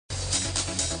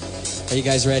Are you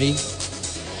guys ready?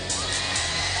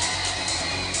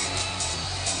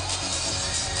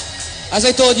 As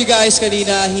I told you guys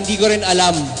kanina, hindi ko rin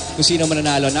alam kung sino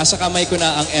mananalo. Nasa kamay ko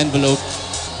na ang envelope.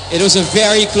 It was a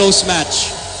very close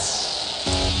match.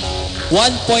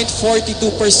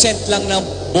 1.42% lang ng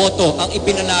boto ang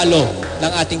ipinanalo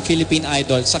ng ating Philippine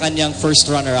Idol sa kanyang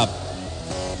first runner-up.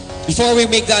 Before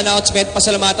we make the announcement,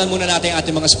 pasalamatan muna natin ang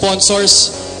ating mga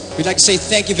sponsors. We'd like to say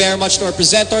thank you very much to our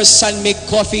presenters, Sunmig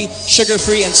Coffee,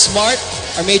 Sugar-Free and Smart.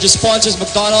 Our major sponsors,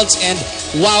 McDonald's and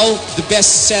Wow, the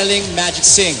best-selling Magic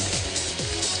Sing.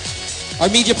 Our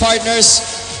media partners,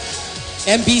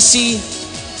 MBC,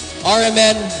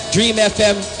 RMN, Dream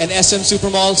FM, and SM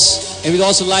Supermalls. And we'd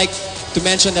also like to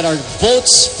mention that our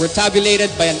votes were tabulated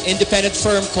by an independent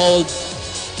firm called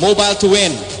Mobile to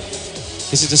Win.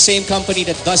 This is the same company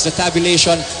that does the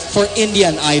tabulation for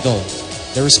Indian Idol.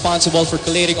 They're responsible for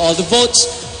collating all the votes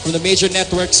from the major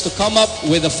networks to come up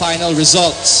with the final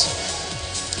results.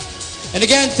 And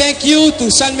again, thank you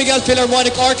to San Miguel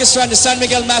Philharmonic Orchestra and the San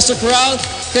Miguel Master Chorale,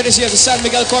 courtesy of the San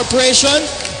Miguel Corporation.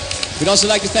 We'd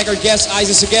also like to thank our guests,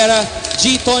 Aiza Segura,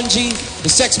 G. Tonji, the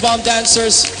Sex Bomb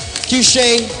Dancers,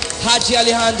 Q-Shay, Haji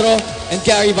Alejandro, and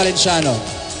Gary Valenciano.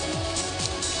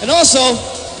 And also,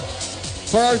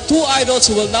 for our two idols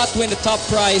who will not win the top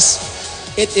prize,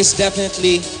 it is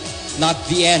definitely not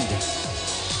the end.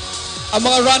 Ang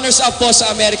mga runners-up po sa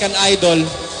American Idol,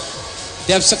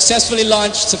 they have successfully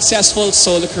launched successful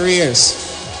solo careers.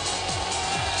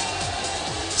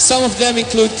 Some of them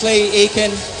include Clay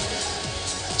Aiken,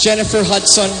 Jennifer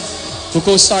Hudson, who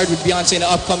co-starred with Beyonce in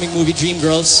the upcoming movie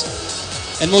Dreamgirls,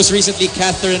 and most recently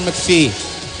Catherine McPhee.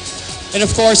 And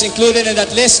of course, included in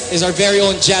that list is our very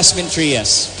own Jasmine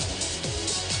Trias.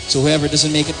 So whoever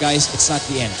doesn't make it, guys, it's not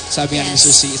the end. Sabi nga ni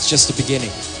Mr. C, it's just the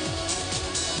beginning.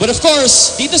 But of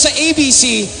course, dito sa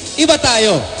ABC, iba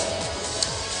tayo.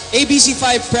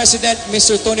 ABC5 President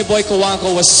Mr. Tony Boy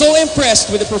Cojuangco was so impressed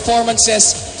with the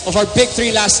performances of our big three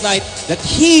last night that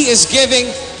he is giving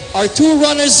our two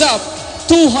runners-up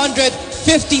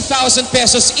 250,000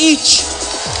 pesos each.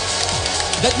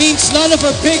 That means none of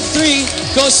our big three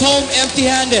goes home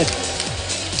empty-handed.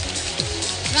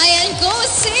 Ryan, go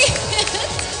say it.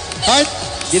 Heart?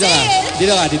 Dito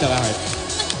ka, Heart.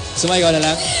 Sumayaw na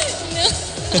lang? No.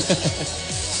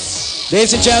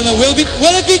 Ladies and gentlemen, will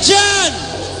it be Jan?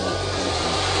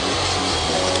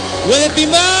 Will it be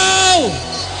Mau?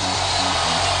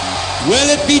 Will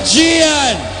it be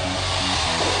Gian?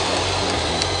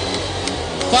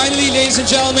 Finally, ladies and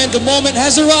gentlemen, the moment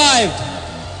has arrived.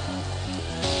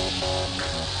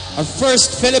 Our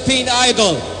first Philippine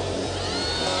Idol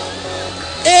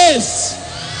is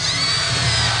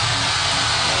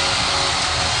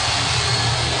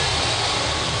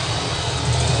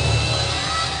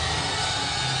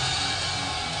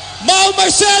Mau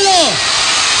Marcelo!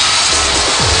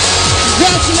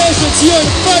 Congratulations, you're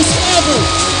the first ever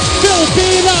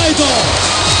Philippine Idol!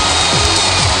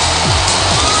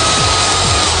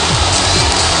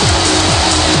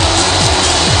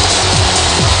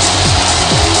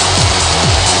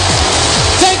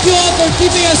 Thank you all for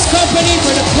keeping us company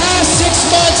for the past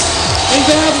 6 months. In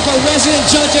behalf of our resident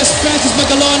judges, Francis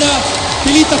Magalona,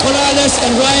 Pilita Corrales,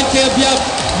 and Ryan Cabiab,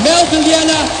 Mel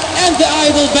Villena, and the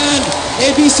Idol Band,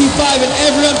 ABC5, and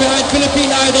everyone behind Philippine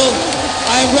Idol,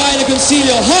 I am Ryan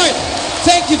Agoncillo. Heart,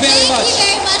 thank you very much.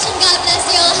 Thank you very much, and God bless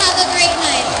you all. Have a great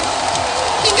night.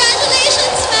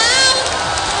 Congratulations, Mau!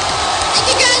 And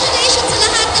congratulations sa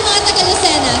lahat ng mga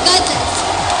taga-Lucena. God bless.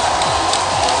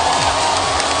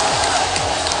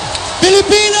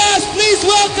 Filipinas, please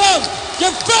welcome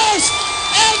your first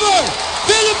ever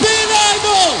Philippine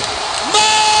Idol,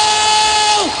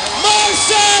 Mau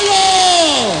Marcelo!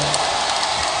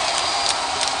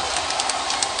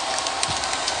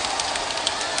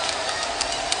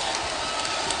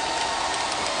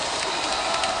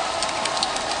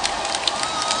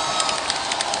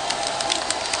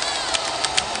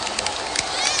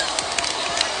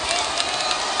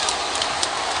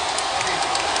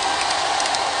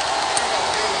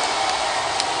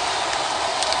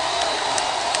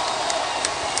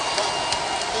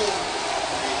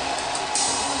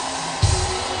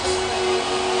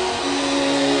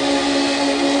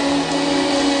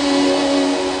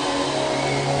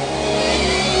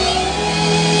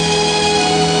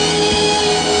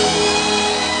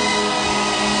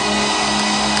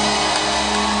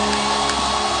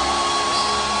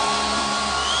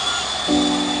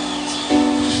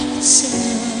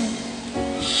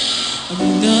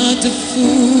 I'm not the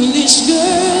foolish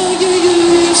girl you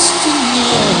used to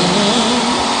know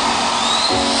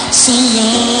so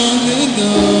long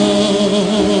ago.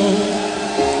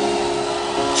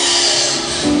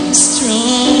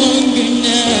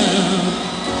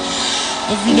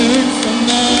 I've learned from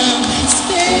my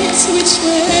mistakes which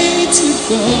way to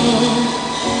go,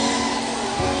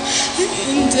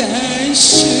 and I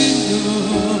should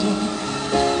know.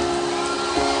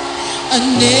 I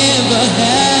never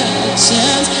had a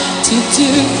chance to do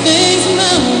things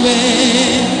my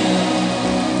way,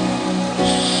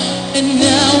 and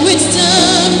now it's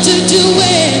time to do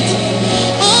it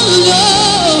all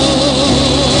alone.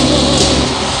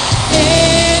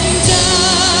 And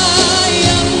I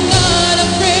am not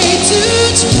afraid to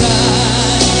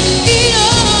try it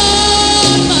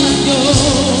on my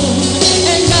own,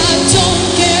 and I don't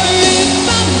care if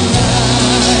I'm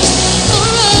right or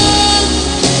wrong.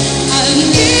 I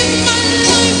live my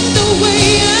life the way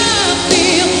I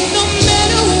feel, no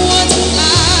matter what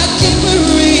I can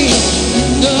bring.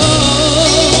 No,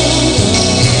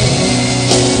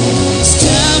 it's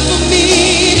time for me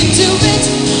to do it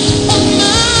on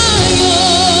my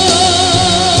own.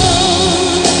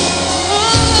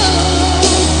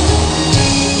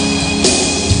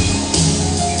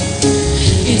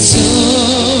 It's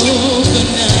over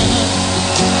now.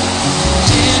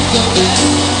 Can't go back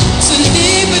to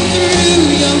living through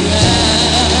your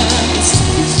eyes.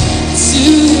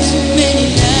 Too many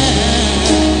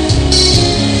lies.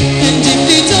 And if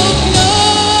you don't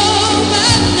know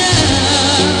right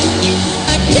now,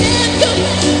 I can't go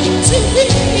back to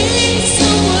being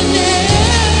someone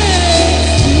else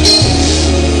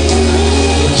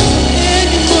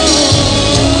anymore.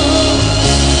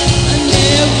 I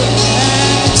never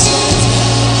had a chance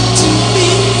to be.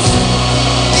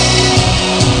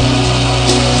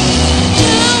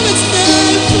 Now it's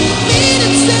time for me to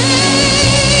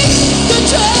take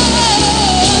control,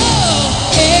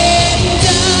 and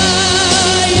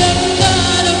I am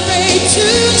not afraid to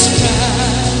try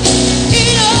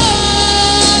it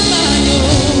on my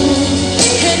own,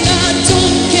 and I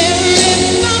don't care if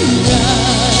I'm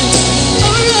right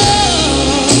or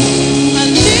wrong. I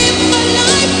live my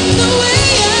life the way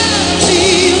I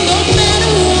feel, no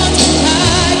matter what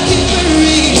I can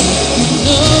bring.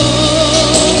 No,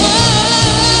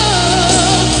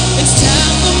 it's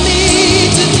time for me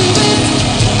to do it.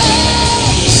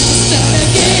 Start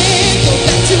again, go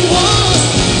back to one,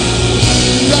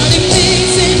 running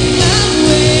things in my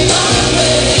way.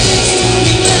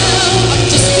 Now I've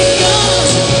just begun.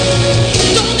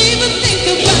 Don't even think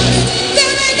about it.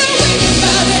 There ain't no way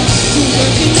about it. You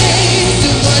work your days, do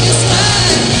what is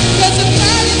mine, 'cause the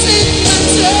balance is my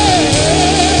turn.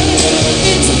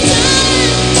 It's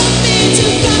time for me to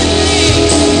finally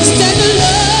stand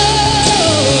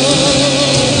alone.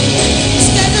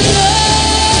 Stand alone.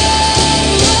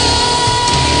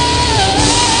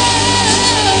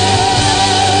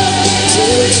 To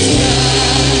try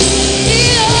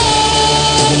it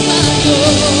on my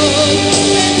own,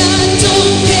 and I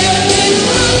don't care if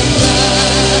I'm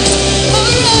right or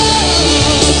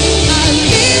wrong. I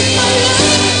live my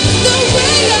life the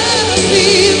way I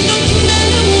feel, no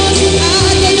matter what I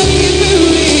gotta keep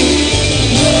believing.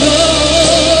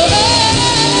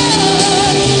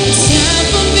 It's time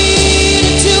for me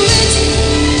to do it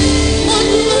on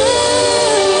my own.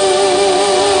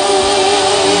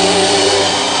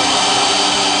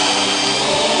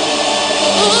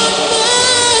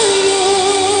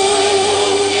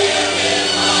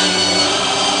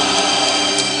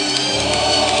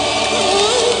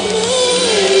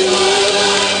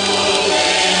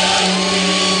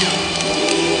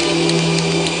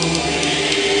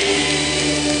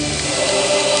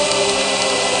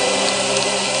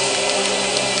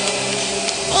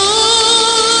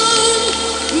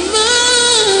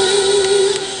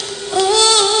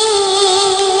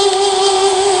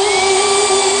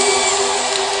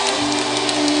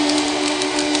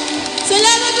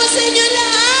 Salamat po sa inyo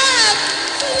lahat!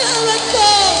 Salamat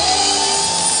po!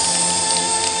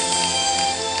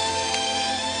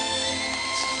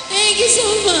 Thank you so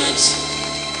much!